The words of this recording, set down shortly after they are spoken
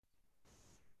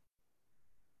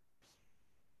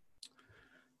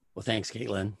Well, thanks,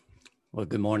 Caitlin. Well,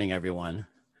 good morning, everyone.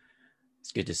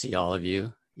 It's good to see all of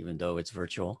you, even though it's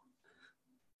virtual.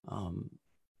 Um,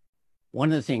 One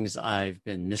of the things I've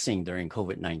been missing during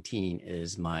COVID-19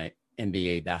 is my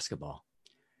NBA basketball.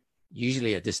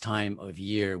 Usually at this time of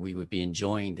year, we would be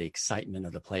enjoying the excitement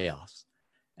of the playoffs.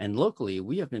 And locally,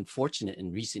 we have been fortunate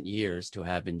in recent years to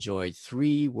have enjoyed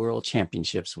 3 world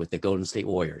championships with the Golden State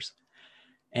Warriors.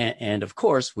 And of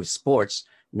course, with sports,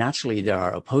 naturally, there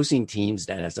are opposing teams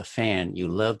that as a fan, you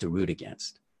love to root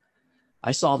against.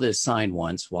 I saw this sign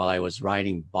once while I was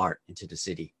riding BART into the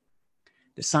city.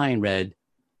 The sign read,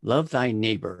 "Love thy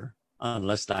neighbor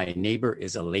unless thy neighbor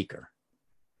is a Laker."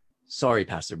 Sorry,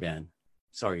 Pastor Ben.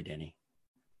 Sorry, Denny.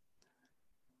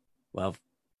 Well,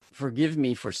 forgive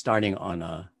me for starting on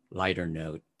a lighter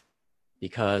note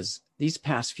because these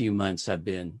past few months have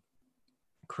been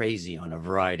crazy on a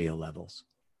variety of levels.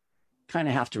 Kind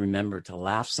of have to remember to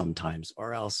laugh sometimes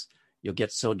or else you'll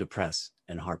get so depressed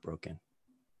and heartbroken.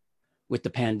 With the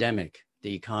pandemic,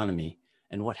 the economy,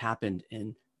 and what happened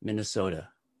in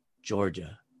Minnesota,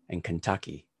 Georgia, and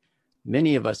Kentucky,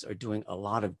 many of us are doing a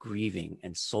lot of grieving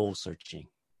and soul searching.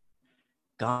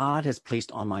 God has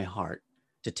placed on my heart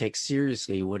to take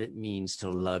seriously what it means to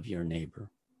love your neighbor.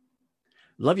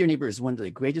 Love your neighbor is one of the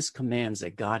greatest commands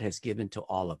that God has given to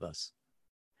all of us.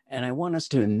 And I want us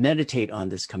to meditate on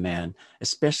this command,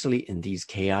 especially in these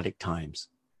chaotic times,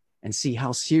 and see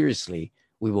how seriously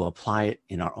we will apply it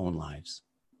in our own lives.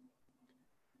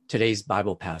 Today's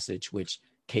Bible passage, which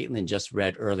Caitlin just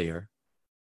read earlier,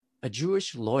 a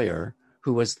Jewish lawyer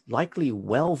who was likely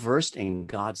well-versed in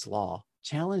God's law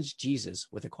challenged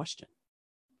Jesus with a question.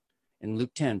 In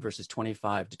Luke 10, verses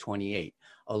 25 to 28,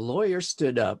 a lawyer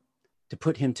stood up to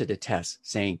put him to the test,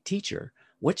 saying, "Teacher,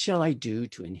 what shall I do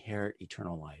to inherit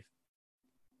eternal life?"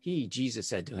 Jesus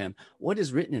said to him, "What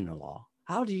is written in the law?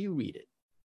 How do you read it?"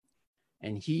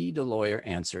 And he, the lawyer,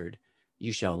 answered,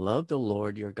 "You shall love the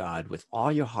Lord your God with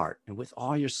all your heart and with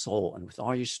all your soul and with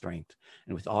all your strength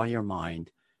and with all your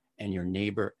mind, and your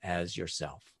neighbor as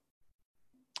yourself."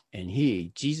 And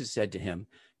Jesus said to him,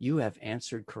 "You have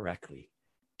answered correctly.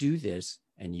 Do this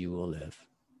and you will live."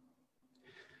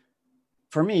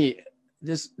 For me,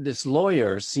 this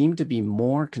lawyer seemed to be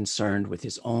more concerned with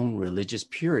his own religious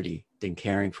purity than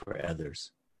caring for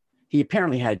others. He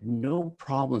apparently had no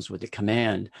problems with the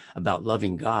command about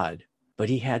loving God, but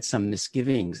he had some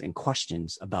misgivings and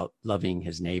questions about loving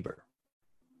his neighbor.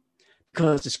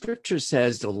 Because the scripture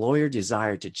says the lawyer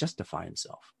desired to justify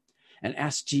himself and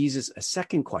asked Jesus a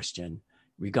second question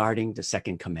regarding the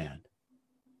second command.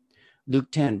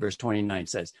 Luke 10, verse 29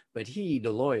 says, "But he,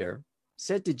 the lawyer,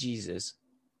 said to Jesus,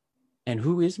 'And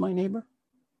who is my neighbor?'"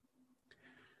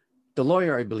 The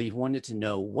lawyer, I believe, wanted to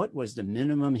know what was the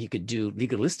minimum he could do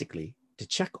legalistically to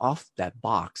check off that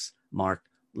box marked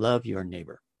 "Love your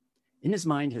neighbor." In his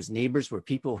mind, his neighbors were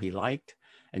people he liked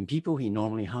and people he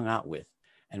normally hung out with.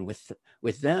 And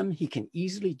with them, he can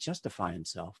easily justify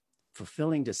himself,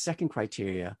 fulfilling the second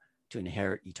criteria to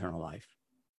inherit eternal life.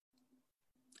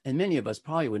 And many of us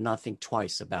probably would not think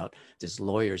twice about this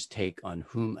lawyer's take on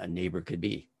whom a neighbor could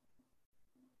be.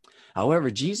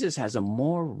 However, Jesus has a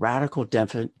more radical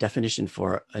definition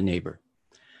for a neighbor.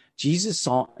 Jesus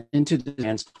saw into the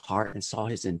man's heart and saw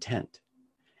his intent,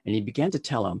 and he began to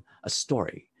tell him a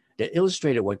story that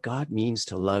illustrated what God means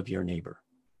to love your neighbor.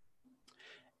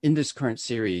 In this current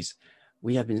series,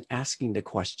 we have been asking the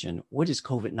question, what is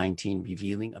COVID-19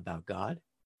 revealing about God?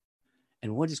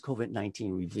 And what is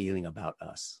COVID-19 revealing about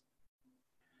us?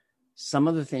 Some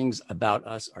of the things about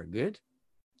us are good,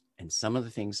 and some of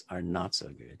the things are not so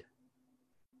good.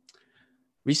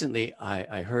 Recently,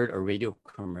 I heard a radio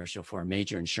commercial for a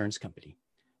major insurance company.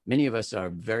 Many of us are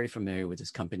very familiar with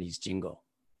this company's jingle,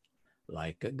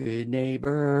 "Like a good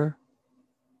neighbor."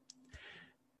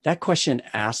 That commercial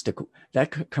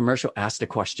asked the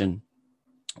question,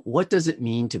 what does it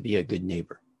mean to be a good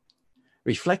neighbor?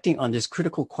 Reflecting on this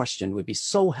critical question would be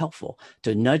so helpful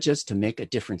to nudge us to make a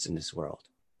difference in this world.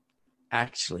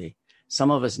 Actually, some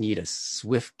of us need a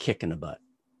swift kick in the butt.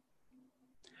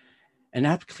 An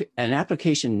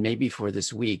application maybe for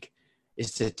this week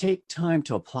is to take time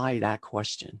to apply that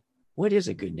question, what is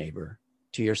a good neighbor,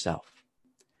 to yourself,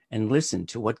 and listen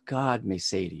to what God may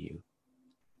say to you.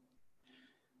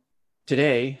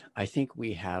 Today, I think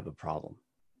we have a problem.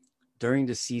 During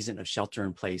the season of shelter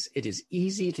in place, it is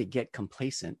easy to get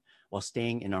complacent while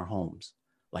staying in our homes,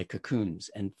 like cocoons,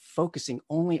 and focusing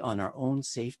only on our own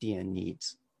safety and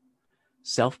needs.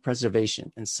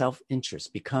 Self-preservation and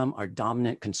self-interest become our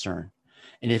dominant concern.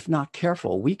 And if not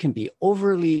careful, we can be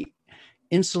overly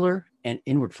insular and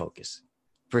inward focused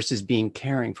versus being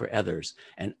caring for others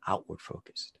and outward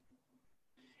focused.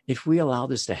 If we allow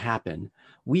this to happen,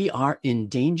 we are in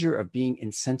danger of being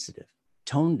insensitive,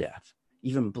 tone deaf,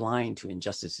 even blind to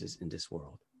injustices in this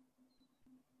world.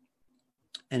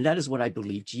 And that is what I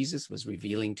believe Jesus was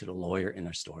revealing to the lawyer in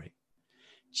our story.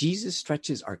 Jesus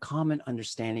stretches our common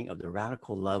understanding of the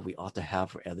radical love we ought to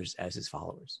have for others as his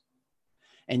followers.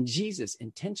 And Jesus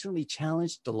intentionally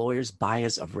challenged the lawyer's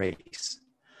bias of race,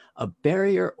 a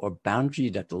barrier or boundary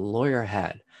that the lawyer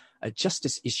had, a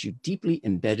justice issue deeply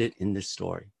embedded in this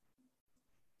story.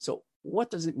 So what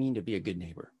does it mean to be a good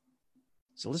neighbor?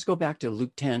 So let's go back to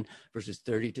Luke 10, verses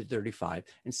 30 to 35,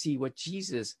 and see what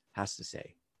Jesus has to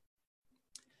say.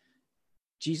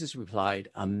 Jesus replied,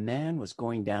 "A man was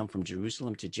going down from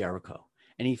Jerusalem to Jericho,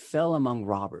 and he fell among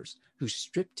robbers, who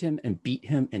stripped him and beat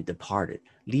him and departed,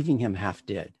 leaving him half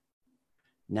dead.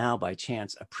 Now, by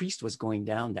chance, a priest was going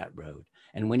down that road,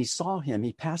 and when he saw him,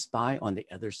 he passed by on the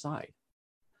other side.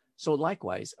 So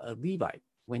likewise, a Levite,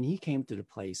 when he came to the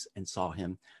place and saw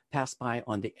him, passed by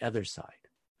on the other side.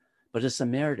 But a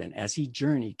Samaritan, as he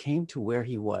journeyed, came to where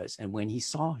he was, and when he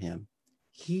saw him,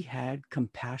 he had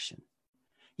compassion.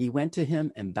 He went to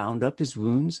him and bound up his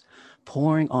wounds,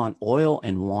 pouring on oil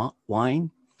and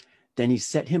wine. Then he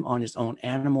set him on his own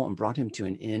animal and brought him to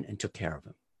an inn and took care of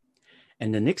him.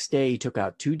 And the next day he took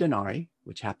out 2 denarii,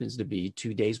 which happens to be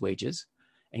 2 days' wages,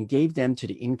 and gave them to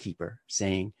the innkeeper,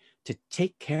 saying, to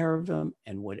take care of him,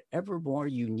 and whatever more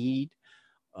you need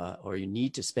or you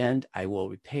need to spend, I will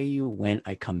repay you when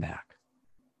I come back."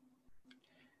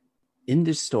 In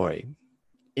this story,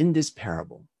 in this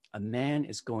parable, a man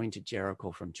is going to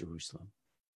Jericho from Jerusalem,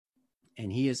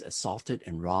 and he is assaulted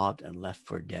and robbed and left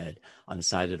for dead on the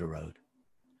side of the road.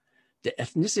 The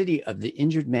ethnicity of the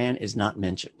injured man is not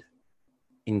mentioned.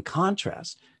 In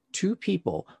contrast, 2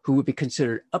 people who would be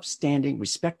considered upstanding,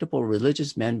 respectable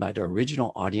religious men by the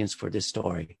original audience for this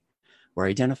story were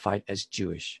identified as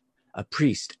Jewish, a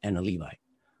priest and a Levite.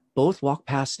 Both walk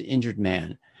past the injured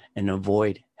man and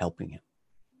avoid helping him.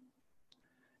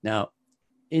 Now,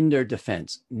 in their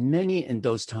defense, many in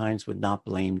those times would not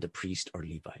blame the priest or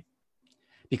Levite,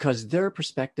 because their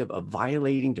perspective of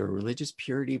violating their religious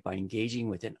purity by engaging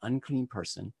with an unclean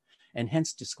person, and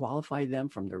hence disqualify them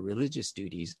from their religious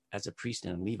duties as a priest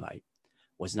and a Levite,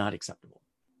 was not acceptable,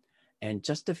 and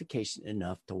justification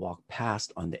enough to walk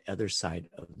past on the other side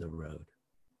of the road.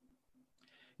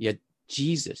 Yet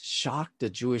Jesus shocked the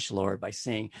Jewish lawyer by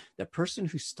saying the person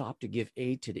who stopped to give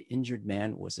aid to the injured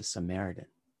man was a Samaritan.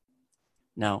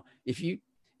 Now, if you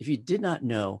did not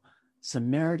know,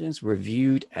 Samaritans were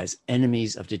viewed as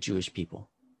enemies of the Jewish people.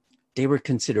 They were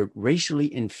considered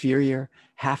racially inferior,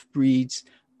 half-breeds,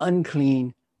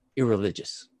 unclean,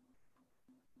 irreligious.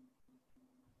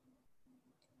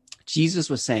 Jesus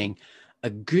was saying a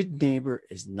good neighbor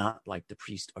is not like the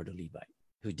priest or the Levite,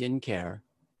 who didn't care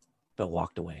but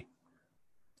walked away.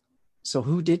 So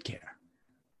who did care?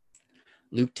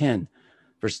 Luke 10,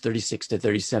 verse 36 to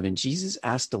 37, Jesus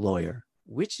asked the lawyer,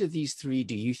 "Which of these 3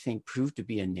 do you think proved to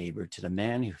be a neighbor to the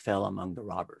man who fell among the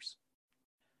robbers?"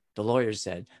 The lawyer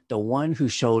said, "The one who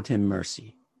showed him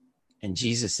mercy." And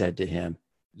Jesus said to him,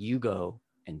 "You go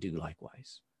and do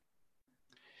likewise."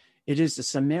 It is the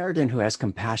Samaritan who has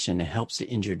compassion and helps the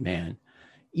injured man.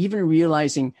 Even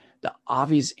realizing the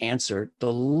obvious answer,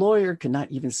 the lawyer could not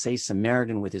even say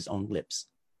Samaritan with his own lips,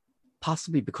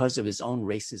 possibly because of his own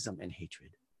racism and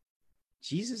hatred.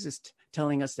 Jesus is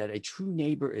telling us that a true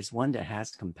neighbor is one that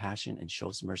has compassion and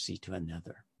shows mercy to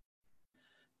another.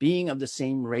 Being of the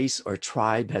same race or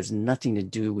tribe has nothing to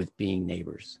do with being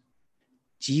neighbors.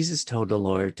 Jesus told the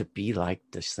lawyer to be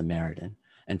like the Samaritan,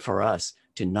 and for us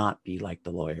to not be like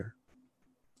the lawyer.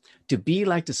 To be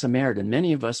like the Samaritan,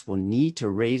 many of us will need to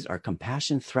raise our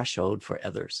compassion threshold for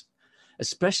others,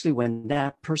 especially when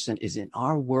that person is in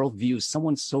our worldview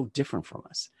someone so different from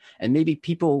us, and maybe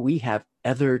people we have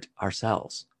othered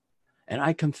ourselves. And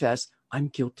I confess, I'm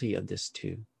guilty of this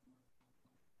too.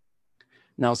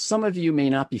 Now, some of you may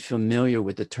not be familiar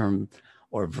with the term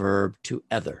or verb to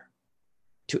other.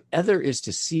 To other is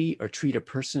to see or treat a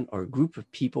person or a group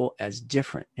of people as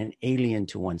different and alien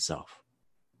to oneself.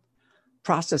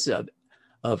 Processes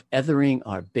of othering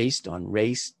are based on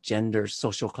race, gender,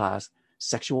 social class,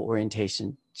 sexual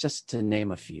orientation, just to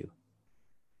name a few.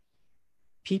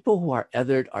 People who are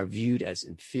othered are viewed as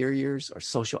inferiors or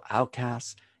social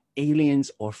outcasts,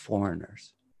 aliens or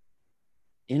foreigners.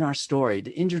 In our story,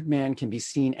 the injured man can be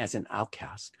seen as an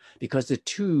outcast because the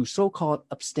 2 so-called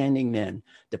upstanding men,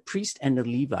 the priest and the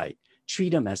Levite,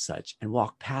 treat him as such and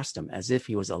walk past him as if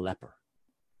he was a leper,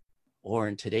 or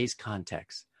in today's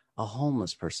context, a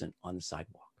homeless person on the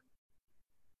sidewalk.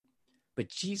 But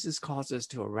Jesus calls us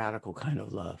to a radical kind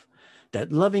of love,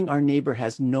 that loving our neighbor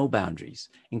has no boundaries,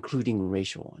 including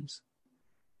racial ones.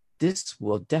 This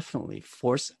will definitely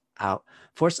force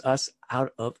us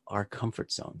out of our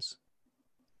comfort zones.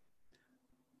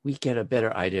 We get a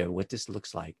better idea of what this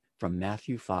looks like from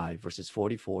Matthew 5, verses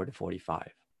 44 to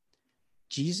 45.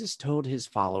 Jesus told his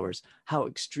followers how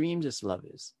extreme this love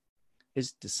is.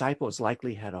 His disciples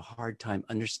likely had a hard time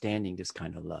understanding this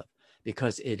kind of love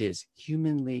because it is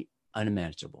humanly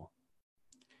unimaginable.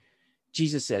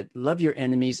 Jesus said, "Love your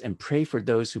enemies and pray for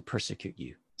those who persecute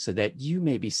you, so that you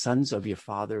may be sons of your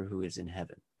Father who is in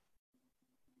heaven."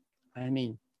 I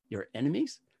mean, your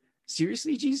enemies?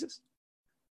 Seriously, Jesus?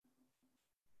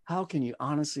 How can you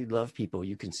honestly love people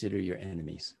you consider your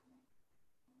enemies?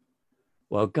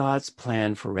 Well, God's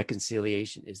plan for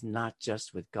reconciliation is not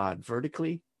just with God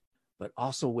vertically, but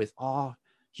also with all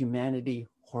humanity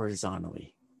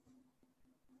horizontally.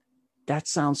 That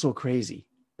sounds so crazy,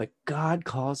 but God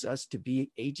calls us to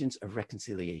be agents of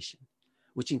reconciliation,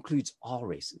 which includes all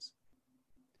races.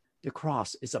 The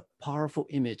cross is a powerful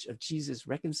image of Jesus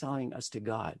reconciling us to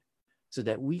God so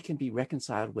that we can be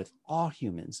reconciled with all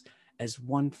humans as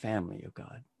one family of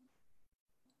God.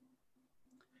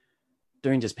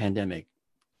 During this pandemic,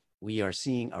 we are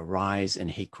seeing a rise in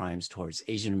hate crimes towards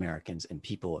Asian Americans and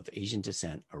people of Asian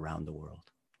descent around the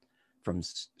world. From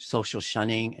social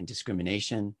shunning and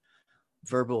discrimination,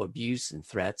 verbal abuse and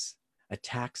threats,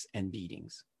 attacks and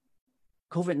beatings.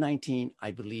 COVID-19,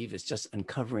 I believe, is just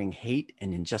uncovering hate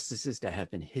and injustices that have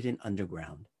been hidden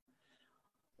underground,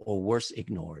 or worse,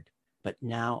 ignored, but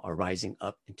now are rising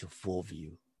up into full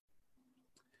view.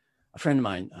 A friend of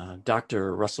mine,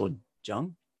 Dr. Russell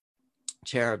Jung,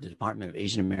 chair of the Department of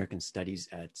Asian American Studies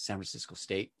at San Francisco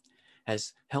State,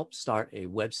 has helped start a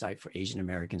website for Asian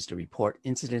Americans to report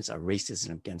incidents of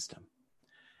racism against them.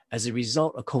 As a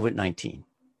result of COVID-19,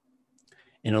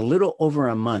 in a little over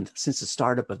a month since the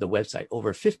startup of the website,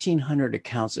 over 1,500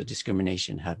 accounts of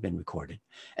discrimination have been recorded,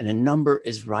 and the number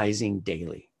is rising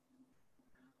daily.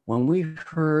 When we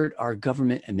heard our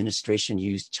government administration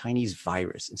use Chinese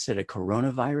virus instead of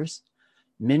coronavirus,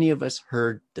 many of us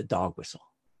heard the dog whistle.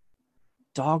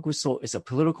 Dog whistle is a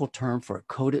political term for a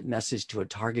coded message to a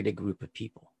targeted group of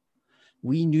people.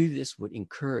 We knew this would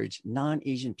encourage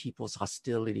non-Asian people's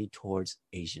hostility towards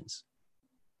Asians.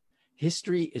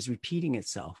 History is repeating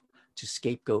itself to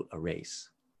scapegoat a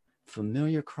race.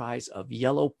 Familiar cries of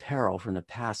yellow peril from the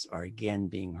past are again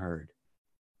being heard.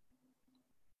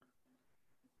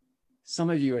 Some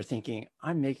of you are thinking,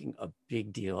 I'm making a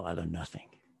big deal out of nothing.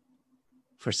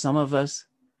 For some of us,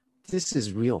 this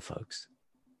is real, folks.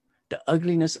 The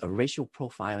ugliness of racial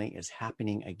profiling is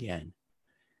happening again.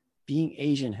 Being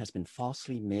Asian has been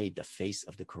falsely made the face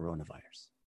of the coronavirus.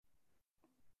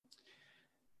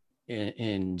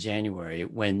 In January,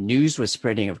 when news was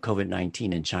spreading of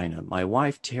COVID-19 in China, my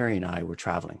wife, Terry, and I were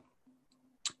traveling.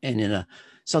 And in a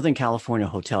Southern California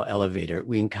hotel elevator,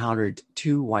 we encountered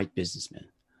two white businessmen.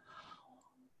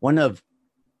 One of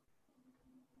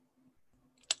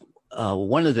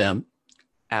them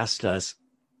asked us,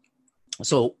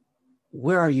 "So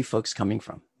where are you folks coming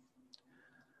from?"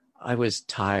 I was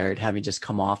tired, having just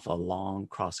come off a long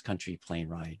cross-country plane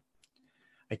ride.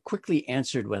 I quickly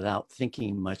answered without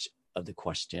thinking much of the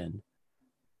question,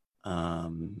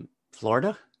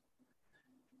 "Florida?"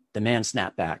 The man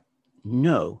snapped back,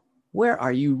 "No, where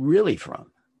are you really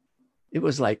from?" It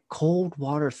was like cold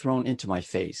water thrown into my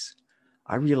face.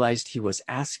 I realized he was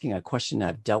asking a question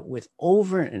I've dealt with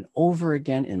over and over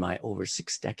again in my over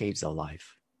 6 decades of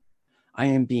life. I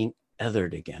am being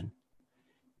othered again.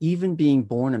 Even being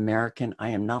born American,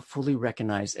 I am not fully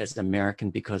recognized as American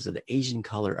because of the Asian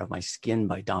color of my skin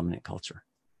by dominant culture.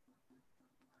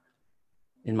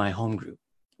 In my home group,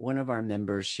 one of our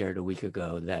members shared a week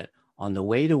ago that on the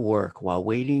way to work while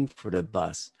waiting for the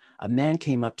bus, a man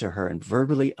came up to her and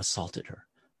verbally assaulted her,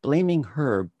 blaming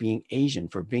her being Asian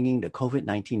for bringing the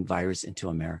COVID-19 virus into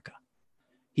America.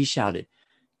 He shouted,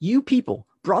 "You people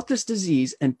brought this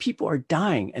disease and people are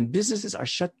dying and businesses are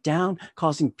shut down,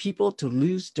 causing people to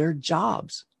lose their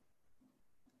jobs."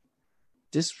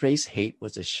 This race hate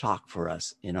was a shock for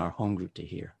us in our home group to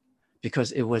hear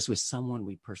because it was with someone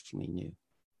we personally knew.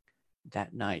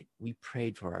 That night, we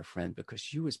prayed for our friend because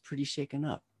she was pretty shaken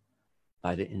up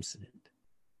by the incident.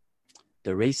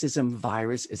 The racism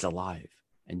virus is alive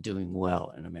and doing well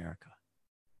in America.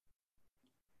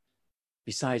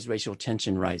 Besides racial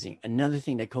tension rising, another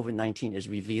thing that COVID-19 is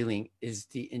revealing is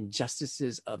the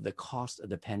injustices of the cost of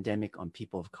the pandemic on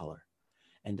people of color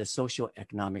and the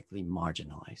socioeconomically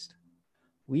marginalized.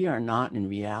 We are not in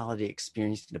reality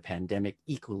experiencing the pandemic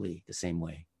equally the same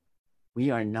way.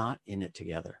 We are not in it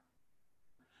together.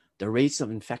 The rates of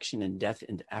infection and death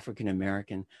in the African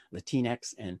American,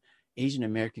 Latinx, and Asian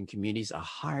American communities are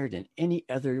higher than any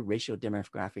other racial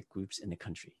demographic groups in the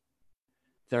country.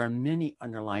 There are many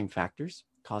underlying factors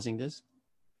causing this,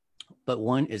 but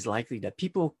one is likely that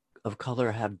people of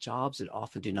color have jobs that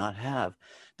often do not have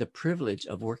the privilege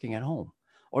of working at home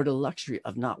or the luxury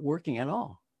of not working at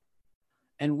all.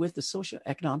 And with the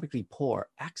socioeconomically poor,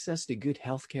 access to good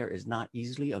healthcare is not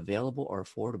easily available or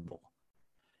affordable,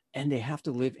 and they have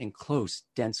to live in close,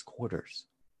 dense quarters.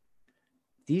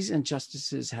 These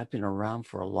injustices have been around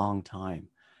for a long time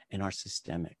and are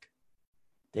systemic.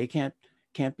 They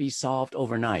can't be solved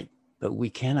overnight, but we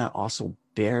cannot also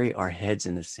bury our heads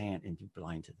in the sand and be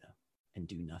blind to them and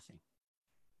do nothing.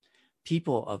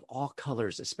 People of all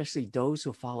colors, especially those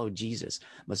who follow Jesus,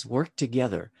 must work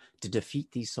together to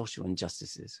defeat these social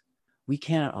injustices. We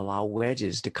cannot allow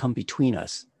wedges to come between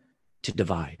us to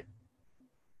divide.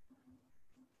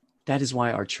 That is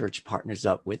why our church partners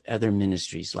up with other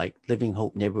ministries like Living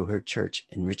Hope Neighborhood Church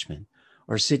in Richmond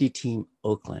or City Team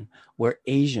Oakland, where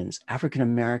Asians, African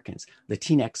Americans,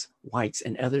 Latinx, whites,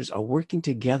 and others are working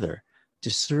together to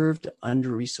serve the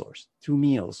under-resourced through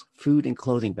meals, food and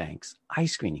clothing banks, eye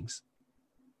screenings.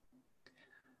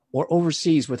 Or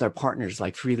overseas with our partners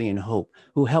like Freely and Hope,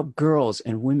 who help girls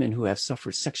and women who have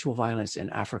suffered sexual violence in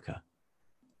Africa,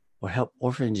 or help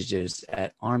orphanages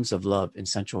at Arms of Love in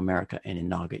Central America and in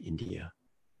Naga, India.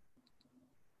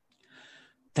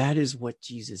 That is what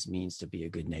Jesus means to be a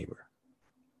good neighbor.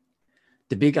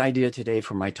 The big idea today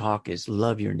for my talk is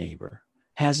love your neighbor,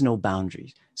 has no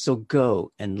boundaries, so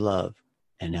go and love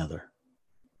another.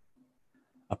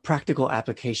 A practical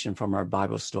application from our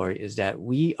Bible story is that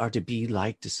we are to be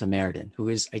like the Samaritan, who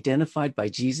is identified by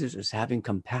Jesus as having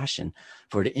compassion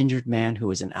for the injured man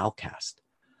who is an outcast,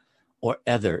 or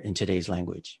other in today's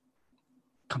language.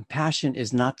 Compassion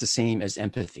is not the same as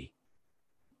empathy,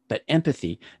 but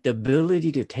empathy, the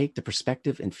ability to take the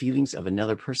perspective and feelings of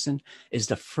another person, is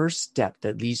the first step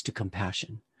that leads to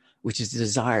compassion, which is the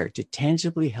desire to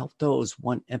tangibly help those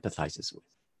one empathizes with.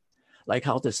 Like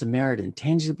how the Samaritan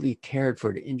tangibly cared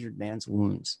for the injured man's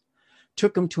wounds,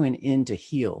 took him to an inn to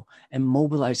heal, and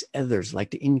mobilized others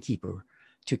like the innkeeper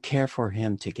to care for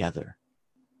him together.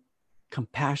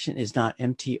 Compassion is not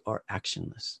empty or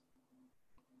actionless.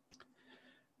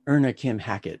 Erna Kim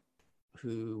Hackett,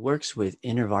 who works with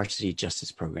InterVarsity Justice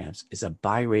Programs, is a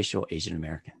biracial Asian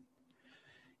American.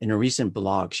 In a recent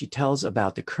blog, she tells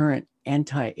about the current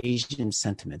anti-Asian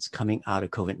sentiments coming out of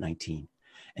COVID-19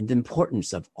 and the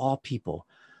importance of all people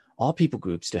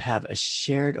groups to have a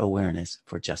shared awareness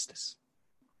for justice.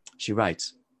 She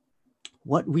writes,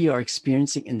 "What we are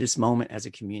experiencing in this moment as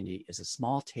a community is a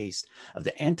small taste of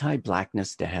the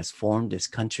anti-Blackness that has formed this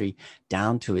country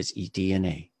down to its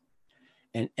DNA.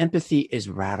 And empathy is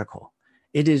radical.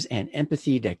 It is an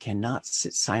empathy that cannot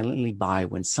sit silently by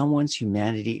when someone's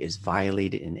humanity is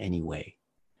violated in any way.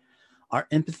 Our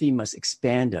empathy must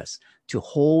expand us to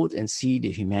hold and see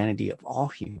the humanity of all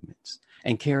humans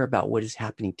and care about what is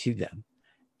happening to them,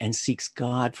 and seeks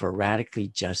God for a radically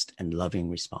just and loving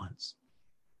response."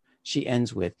 She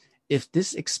ends with, "If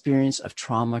this experience of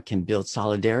trauma can build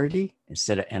solidarity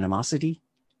instead of animosity,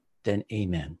 then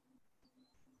amen."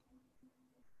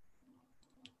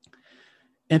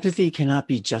 Empathy cannot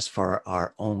be just for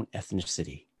our own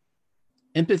ethnicity.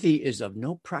 Empathy is of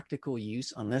no practical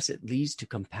use unless it leads to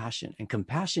compassion, and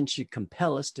compassion should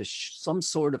compel us to some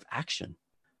sort of action.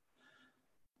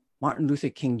 Martin Luther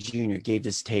King Jr. gave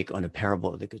this take on the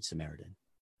parable of the Good Samaritan.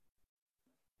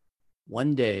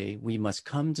 "One day we must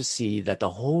come to see that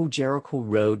the whole Jericho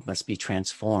road must be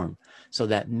transformed so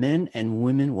that men and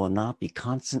women will not be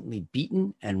constantly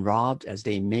beaten and robbed as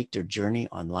they make their journey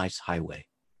on life's highway.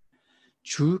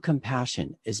 True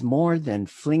compassion is more than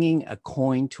flinging a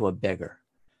coin to a beggar.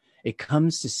 It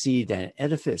comes to see that an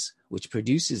edifice which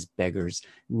produces beggars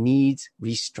needs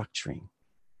restructuring.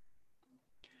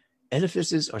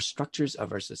 Edifices are structures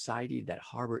of our society that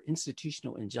harbor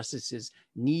institutional injustices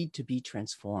need to be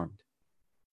transformed.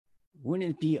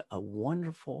 Wouldn't it be a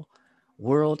wonderful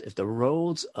world if the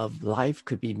roads of life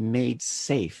could be made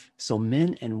safe so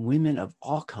men and women of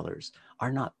all colors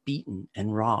are not beaten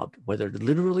and robbed, whether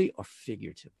literally or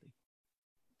figuratively?"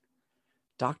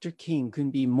 Dr. King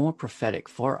couldn't be more prophetic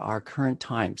for our current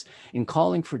times in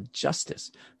calling for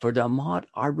justice for the Ahmaud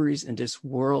Arbery's in this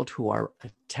world who are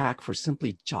attacked for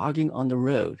simply jogging on the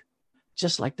road,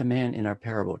 just like the man in our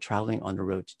parable traveling on the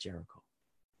road to Jericho.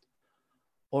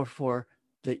 Or for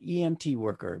the EMT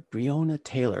worker, Breonna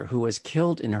Taylor, who was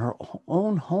killed in her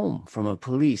own home from a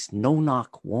police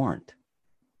no-knock warrant.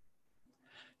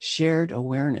 Shared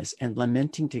awareness and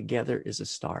lamenting together is a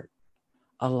start.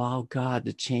 Allow God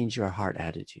to change your heart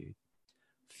attitude.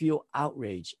 Feel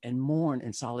outrage and mourn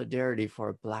in solidarity for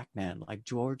a Black man like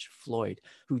George Floyd,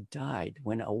 who died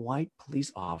when a white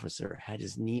police officer had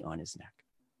his knee on his neck.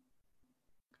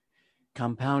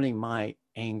 Compounding my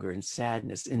anger and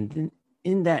sadness in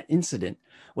that incident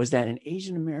was that an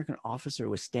Asian American officer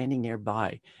was standing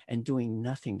nearby and doing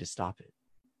nothing to stop it.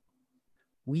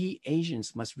 We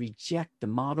Asians must reject the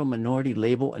model minority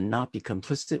label and not be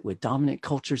complicit with dominant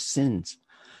culture's sins,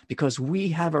 because we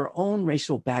have our own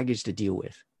racial baggage to deal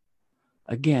with.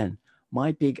 Again,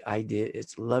 my big idea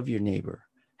is love your neighbor,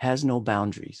 has no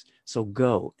boundaries, so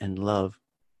go and love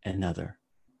another.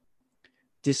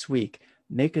 This week,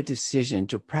 make a decision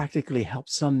to practically help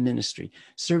some ministry,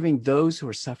 serving those who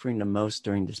are suffering the most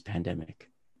during this pandemic.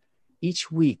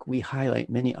 Each week, we highlight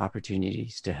many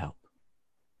opportunities to help.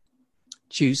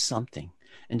 Choose something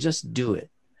and just do it.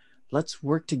 Let's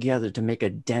work together to make a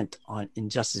dent on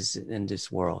injustice in this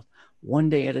world, one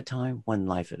day at a time, one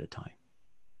life at a time.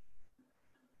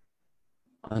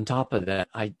 On top of that,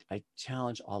 I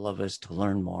challenge all of us to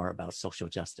learn more about social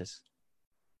justice,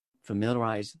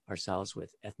 familiarize ourselves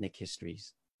with ethnic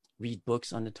histories, read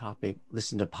books on the topic,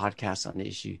 listen to podcasts on the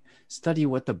issue, study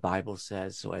what the Bible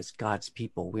says, so as God's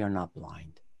people, we are not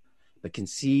blind, but can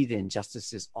see the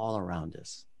injustices all around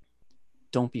us.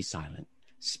 Don't be silent.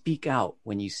 Speak out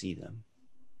when you see them.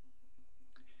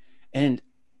 And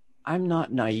I'm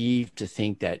not naive to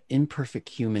think that imperfect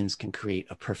humans can create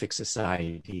a perfect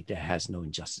society that has no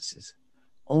injustices.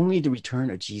 Only the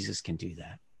return of Jesus can do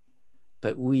that.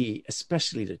 But we,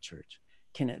 especially the church,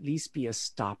 can at least be a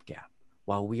stopgap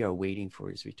while we are waiting for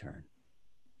his return.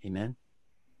 Amen?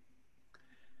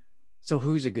 So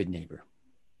who's a good neighbor?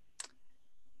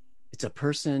 It's a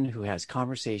person who has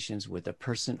conversations with a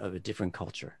person of a different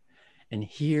culture and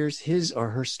hears his or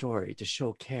her story to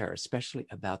show care, especially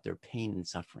about their pain and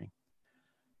suffering.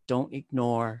 Don't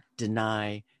ignore,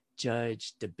 deny,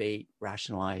 judge, debate,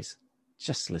 rationalize.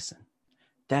 Just listen.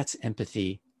 That's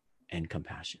empathy and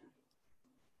compassion.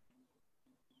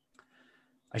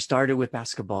 I started with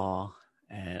basketball,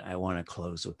 and I want to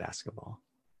close with basketball.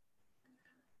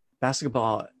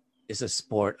 Basketball is a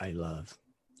sport I love.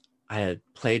 I had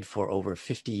played for over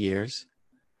 50 years,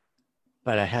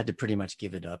 but I had to pretty much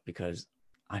give it up because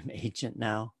I'm ancient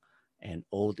now and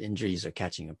old injuries are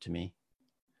catching up to me.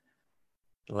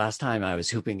 The last time I was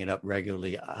hooping it up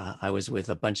regularly, I was with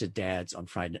a bunch of dads on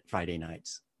Friday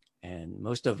nights, and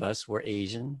most of us were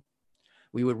Asian.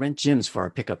 We would rent gyms for our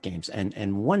pickup games.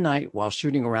 And one night while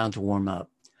shooting around to warm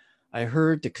up, I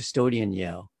heard the custodian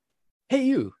yell, "Hey,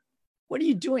 you, what are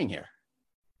you doing here?"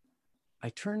 I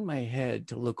turned my head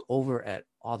to look over at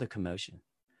all the commotion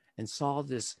and saw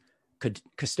this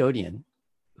custodian,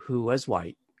 who was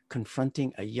white,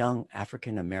 confronting a young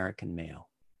African-American male.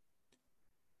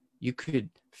 You could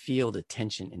feel the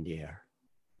tension in the air.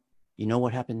 You know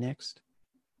what happened next?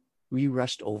 We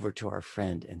rushed over to our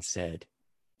friend and said,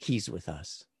 "He's with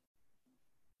us."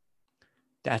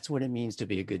 That's what it means to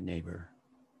be a good neighbor,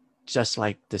 just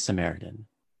like the Samaritan.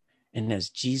 And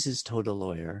as Jesus told the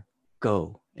lawyer,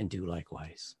 go and do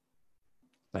likewise.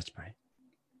 Let's pray.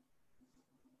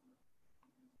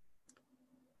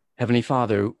 Heavenly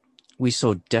Father, we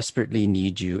so desperately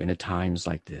need you in times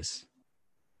like this.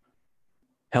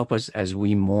 Help us as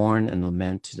we mourn and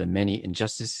lament the many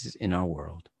injustices in our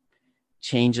world.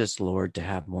 Change us, Lord, to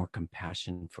have more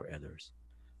compassion for others.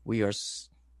 We are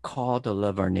called to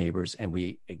love our neighbors, and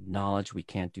we acknowledge we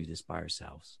can't do this by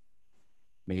ourselves.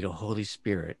 May the Holy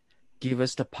Spirit give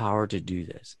us the power to do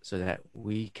this so that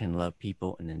we can love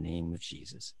people in the name of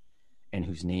Jesus, in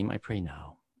whose name I pray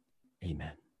now.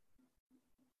 Amen.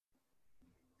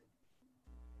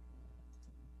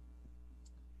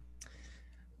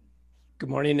 Good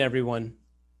morning, everyone.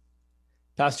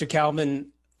 Pastor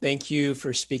Calvin, thank you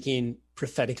for speaking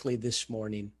prophetically this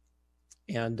morning.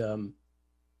 And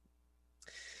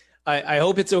I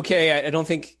hope it's okay. I don't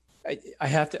think I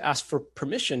have to ask for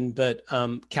permission, but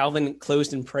Calvin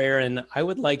closed in prayer, and I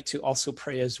would like to also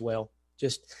pray as well.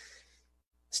 Just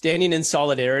standing in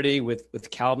solidarity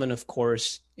with Calvin, of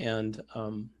course, and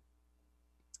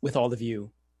with all of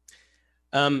you.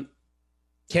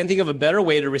 Can't think of a better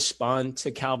way to respond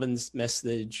to Calvin's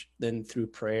message than through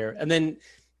prayer. And then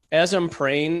as I'm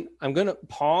praying, I'm going to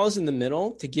pause in the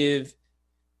middle to give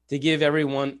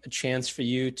everyone a chance for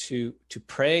you to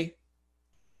pray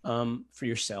for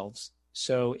yourselves.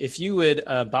 So if you would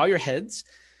bow your heads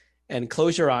and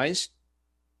close your eyes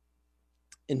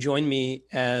and join me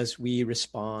as we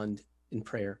respond in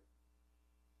prayer.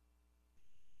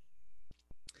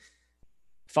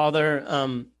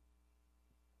 Father,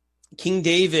 King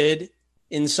David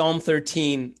in Psalm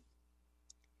 13,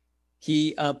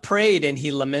 He prayed and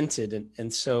he lamented.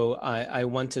 And so I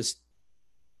want to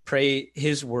pray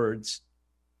his words.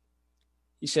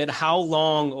 He said, "How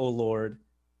long, O Lord?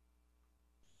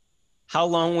 How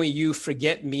long will you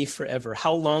forget me forever?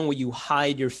 How long will you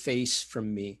hide your face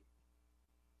from me?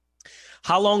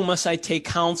 How long must I take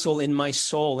counsel in my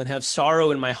soul and have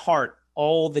sorrow in my heart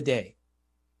all the day?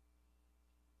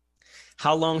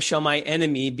 How long shall my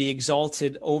enemy be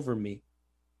exalted over me?"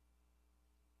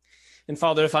 And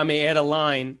Father, if I may add a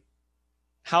line,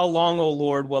 how long, O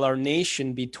Lord, will our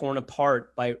nation be torn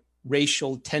apart by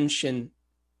racial tension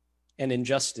and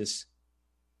injustice?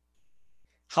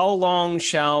 How long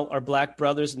shall our Black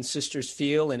brothers and sisters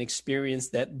feel and experience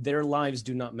that their lives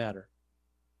do not matter?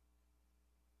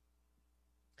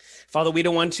 Father, we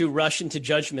don't want to rush into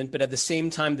judgment, but at the same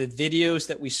time, the videos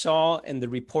that we saw and the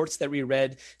reports that we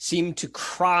read seem to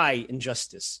cry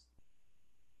injustice.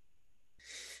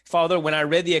 Father, when I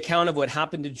read the account of what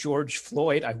happened to George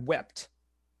Floyd, I wept.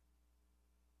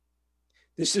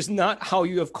 This is not how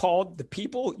you have called the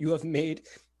people you have made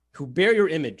who bear your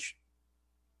image.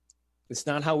 It's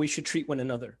not how we should treat one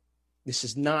another. This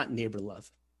is not neighbor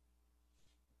love.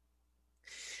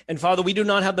 And Father, we do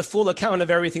not have the full account of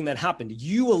everything that happened.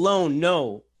 You alone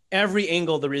know every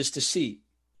angle there is to see.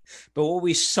 But what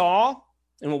we saw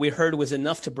and what we heard was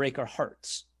enough to break our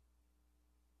hearts.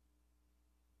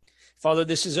 Father,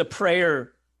 this is a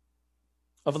prayer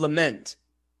of lament.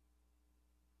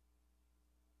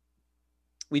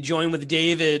 We join with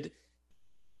David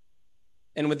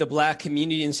and with the Black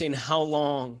community in saying, how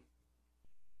long?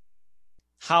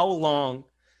 How long?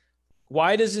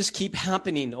 Why does this keep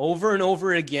happening over and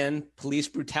over again? Police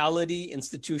brutality,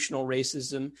 institutional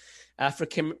racism,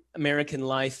 African American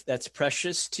life that's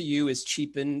precious to you is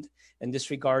cheapened and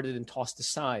disregarded and tossed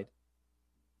aside.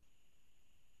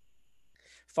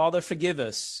 Father, forgive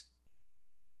us,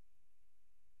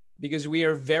 because we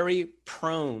are very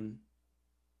prone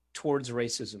towards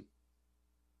racism.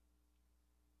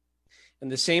 And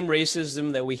the same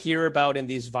racism that we hear about in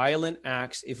these violent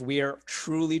acts, if we are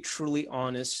truly, truly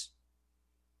honest,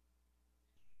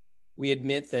 we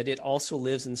admit that it also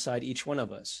lives inside each one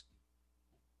of us.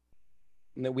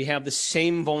 And that we have the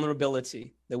same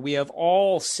vulnerability, that we have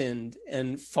all sinned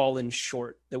and fallen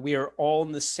short, that we are all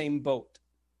in the same boat.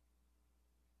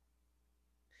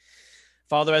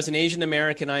 Father, as an Asian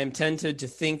American, I am tempted to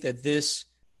think that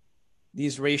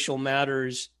these racial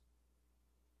matters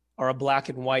are a black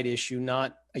and white issue,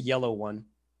 not a yellow one.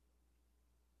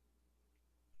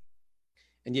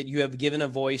 And yet you have given a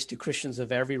voice to Christians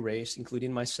of every race,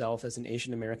 including myself as an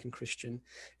Asian American Christian.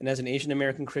 And as an Asian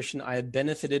American Christian, I have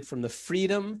benefited from the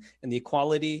freedom and the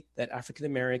equality that African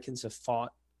Americans have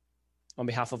fought on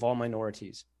behalf of all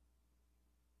minorities.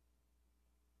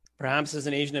 Perhaps as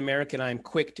an Asian American, I am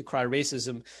quick to cry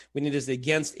racism when it is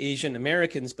against Asian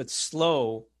Americans, but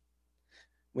slow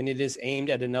when it is aimed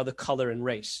at another color and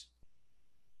race.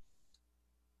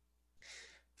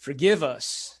 Forgive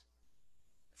us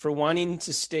for wanting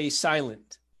to stay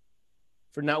silent,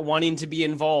 for not wanting to be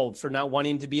involved, for not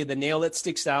wanting to be the nail that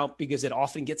sticks out because it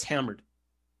often gets hammered.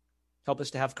 Help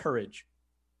us to have courage.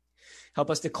 Help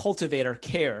us to cultivate our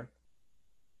care.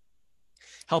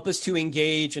 Help us to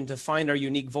engage and to find our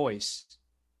unique voice.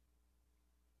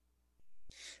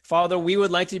 Father, we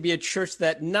would like to be a church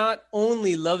that not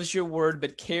only loves your word,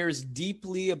 but cares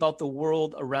deeply about the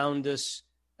world around us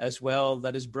as well,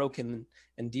 that is broken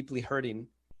and deeply hurting.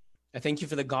 I thank you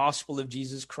for the gospel of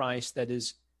Jesus Christ that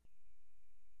is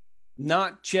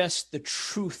not just the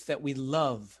truth that we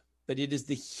love, but it is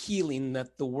the healing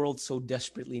that the world so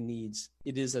desperately needs.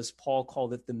 It is, as Paul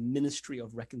called it, the ministry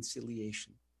of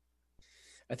reconciliation.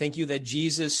 I thank you that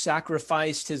Jesus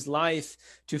sacrificed his life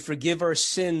to forgive our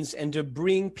sins and to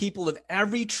bring people of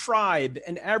every tribe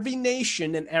and every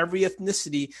nation and every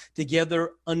ethnicity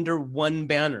together under one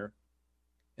banner.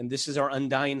 And this is our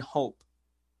undying hope.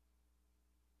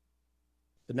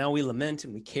 But now we lament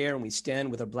and we care and we stand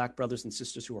with our black brothers and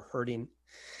sisters who are hurting.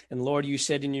 And Lord, you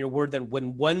said in your word that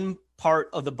when one part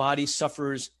of the body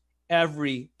suffers,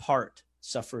 every part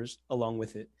suffers along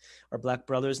with it. Our black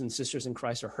brothers and sisters in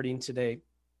Christ are hurting today.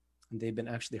 And they've been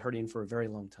actually hurting for a very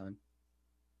long time.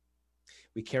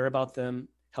 We care about them.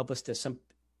 Help us to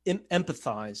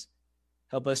empathize.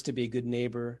 Help us to be a good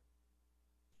neighbor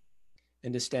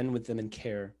and to stand with them in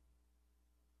care.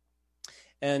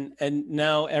 And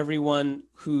now everyone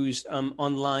who's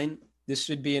online, this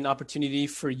should be an opportunity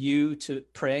for you to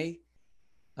pray.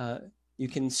 You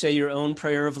can say your own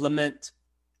prayer of lament.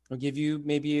 I'll give you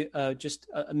maybe just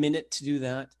a minute to do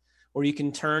that. Or you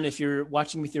can turn, if you're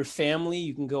watching with your family,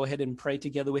 you can go ahead and pray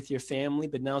together with your family.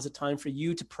 But now's the time for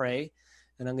you to pray.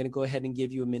 And I'm going to go ahead and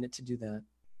give you a minute to do that.